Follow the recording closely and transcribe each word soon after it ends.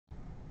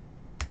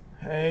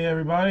Hey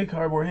everybody,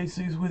 Cardboard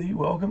Jesus with you.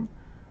 Welcome.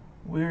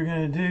 We're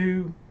going to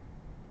do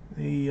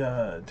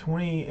the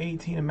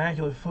 2018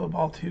 Immaculate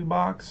Football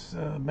 2-box,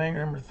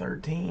 banger number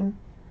 13.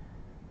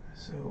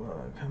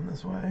 So come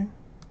this way.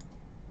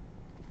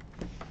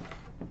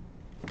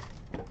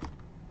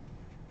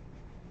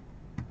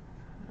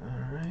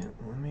 Alright,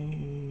 let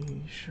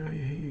me show you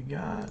who you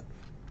got.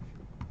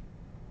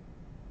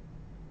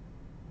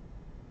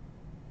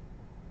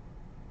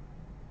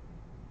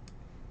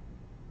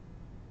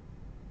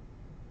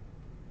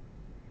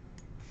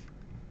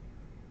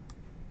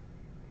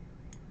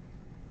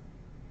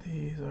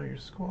 These are your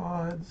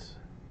squads.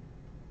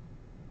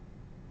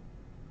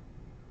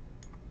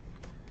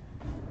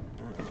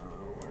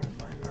 Where's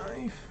my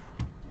knife?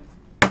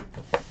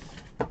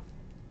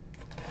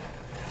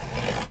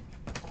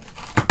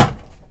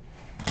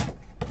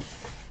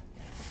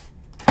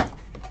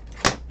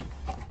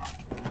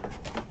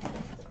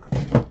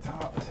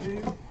 Top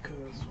two,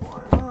 because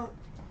why not?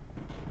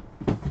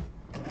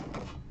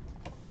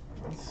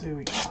 Let's see what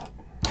we got.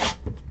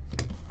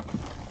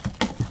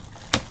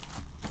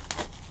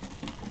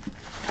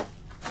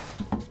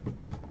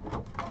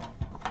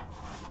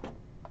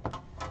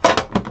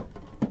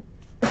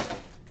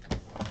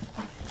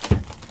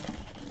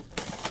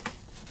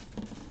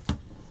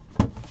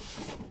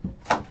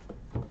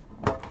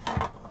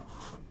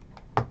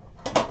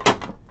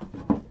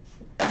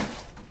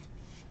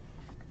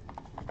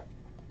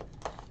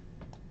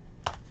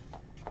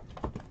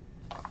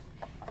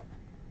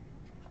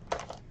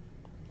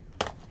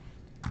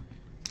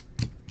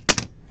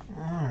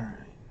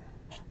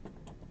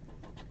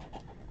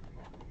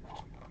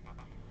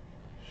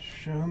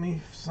 Show me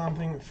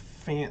something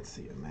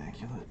fancy,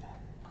 Immaculate.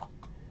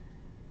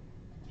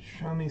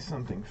 Show me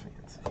something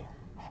fancy.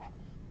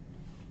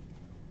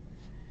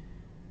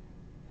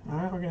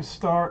 Alright, we're going to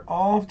start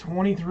off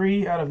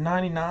 23 out of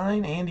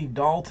 99, Andy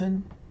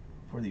Dalton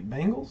for the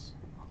Bengals.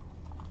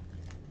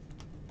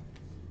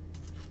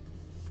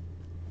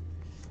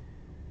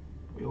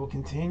 We will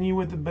continue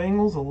with the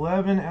Bengals,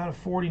 11 out of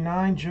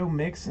 49, Joe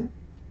Mixon.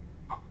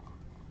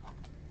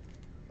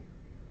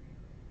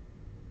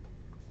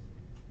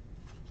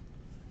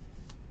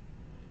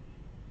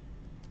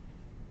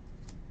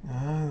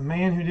 The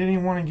man who didn't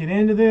even want to get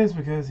into this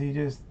because he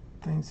just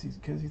thinks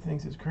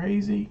it's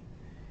crazy.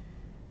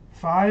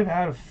 5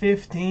 out of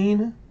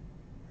 15,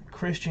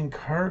 Christian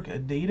Kirk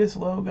Adidas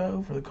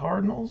logo for the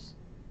Cardinals.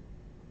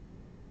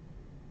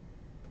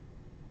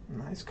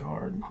 Nice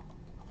card.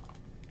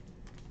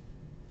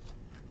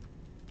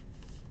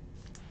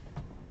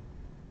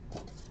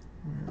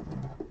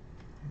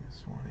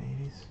 This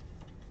 180s.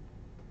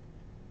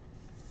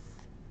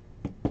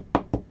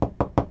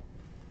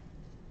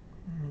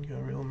 Go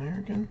Real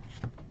American.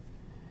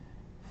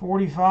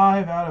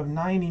 45 out of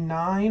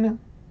 99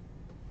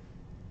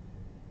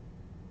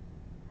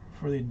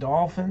 for the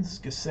Dolphins,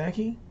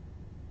 Gesicki.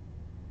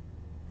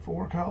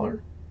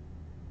 4-color.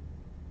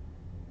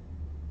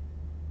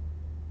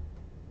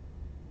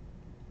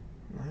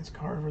 Nice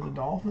card for the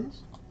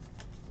Dolphins.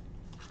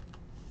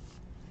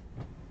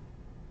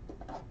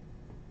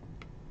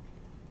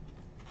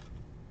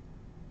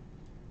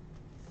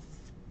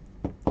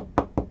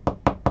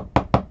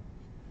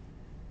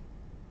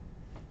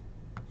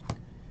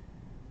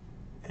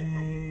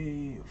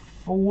 A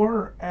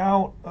 4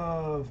 out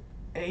of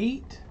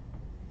 8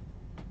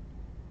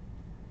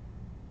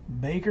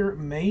 Baker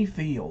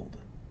Mayfield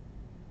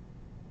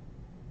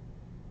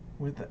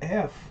with the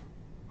F.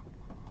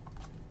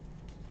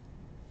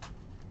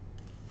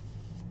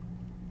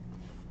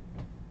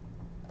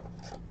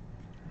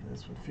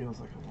 This one feels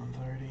like a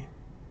 130.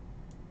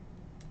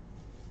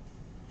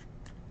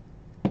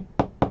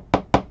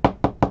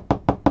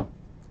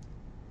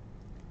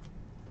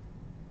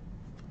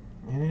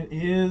 And it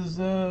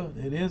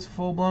is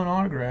full-blown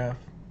autograph.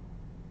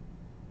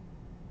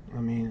 I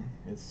mean,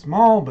 it's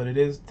small, but it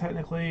is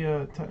technically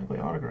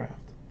autographed.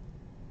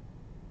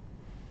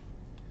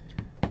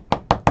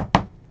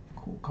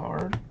 Cool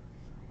card.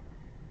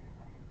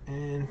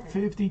 And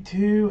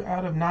 52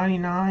 out of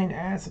 99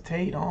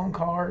 acetate on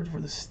card for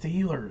the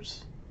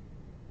Steelers.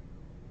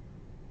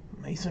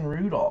 Mason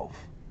Rudolph.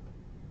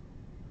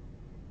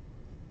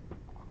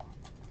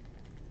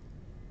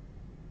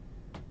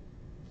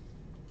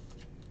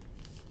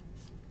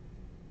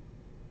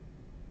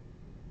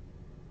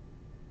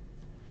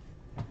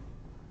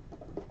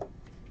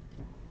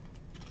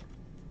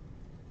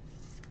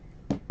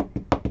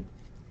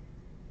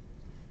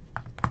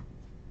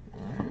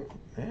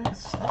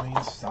 Yes, I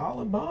mean,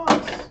 solid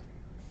box.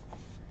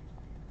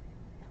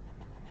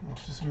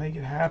 Let's just make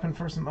it happen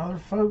for some other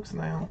folks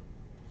now.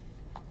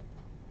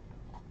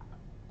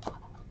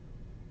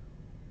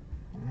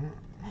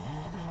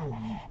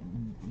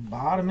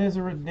 Bottom is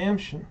a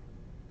redemption.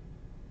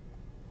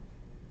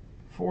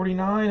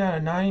 49 out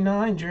of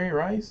 99, Jerry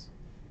Rice.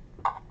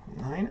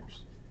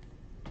 Niners.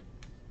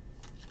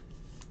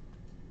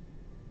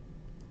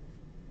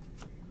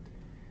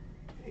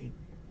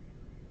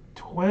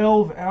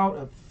 12 out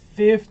of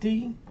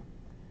 50.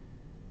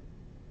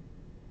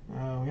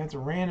 We have to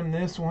random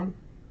this one.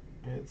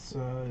 It's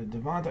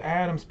Devonta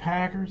Adams,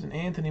 Packers, and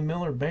Anthony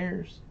Miller,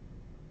 Bears.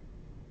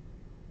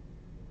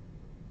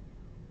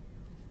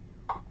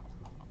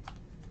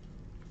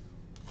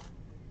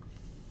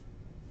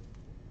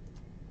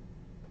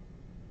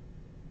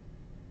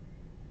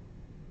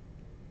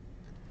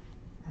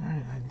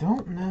 Alright, I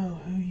don't know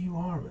who you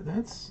are, but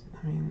that's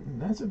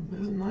a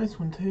nice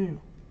one too.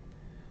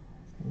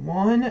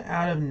 1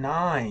 out of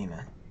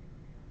 9.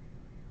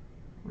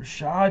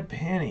 Rashad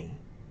Penny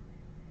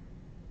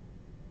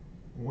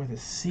with a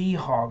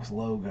Seahawks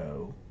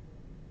logo.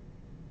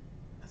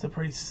 That's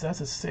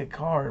a sick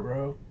card,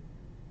 bro.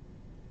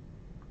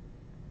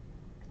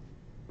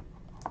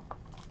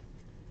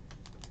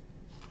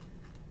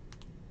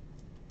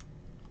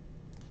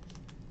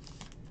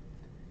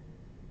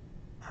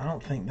 I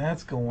don't think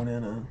that's going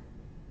in a...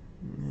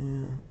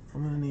 Yeah, I'm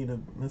going to need a...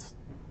 That's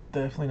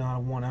definitely not a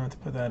 1. I have to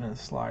put that in a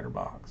slider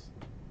box.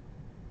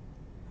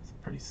 That's a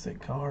pretty sick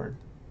card.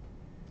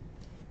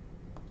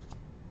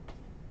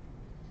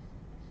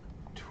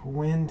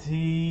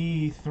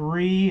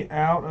 23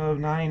 out of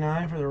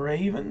 99 for the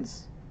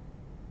Ravens.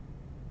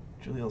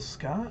 Jaleel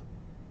Scott.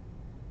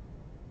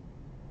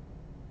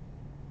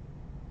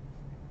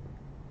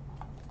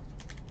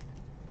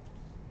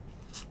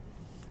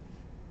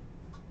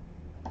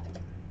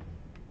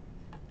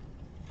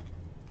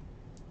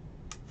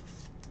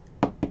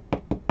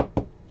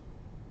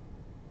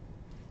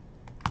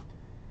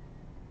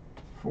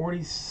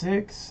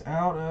 $46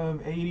 out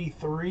of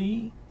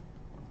 83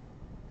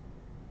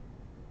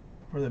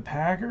 for the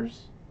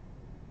Packers.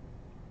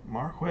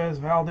 Marquez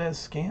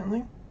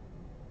Valdez-Scantling.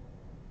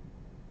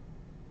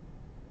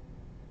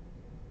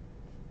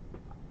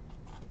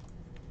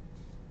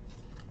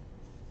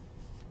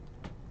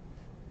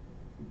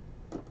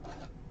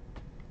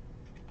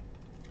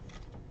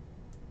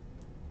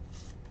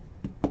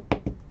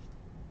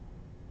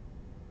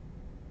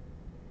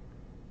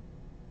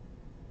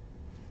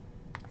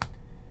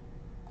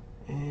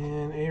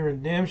 And a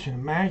redemption.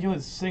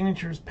 Immaculate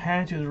Signatures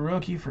Patches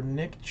rookie for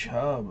Nick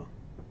Chubb.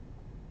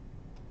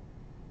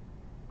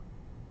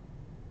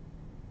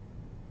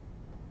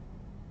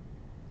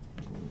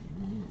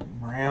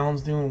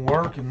 Browns doing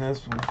work in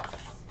this one.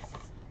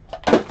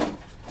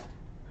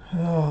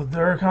 Oh,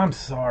 Dirk, I'm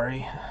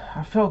sorry.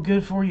 I felt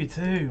good for you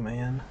too,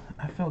 man.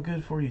 I felt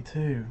good for you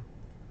too.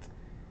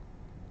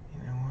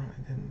 You know what?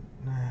 I didn't.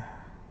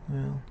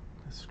 Well,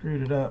 I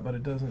screwed it up, but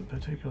it doesn't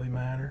particularly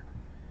matter.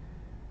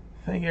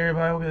 Thank you,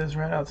 everybody. We'll get this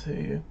right out to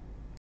you.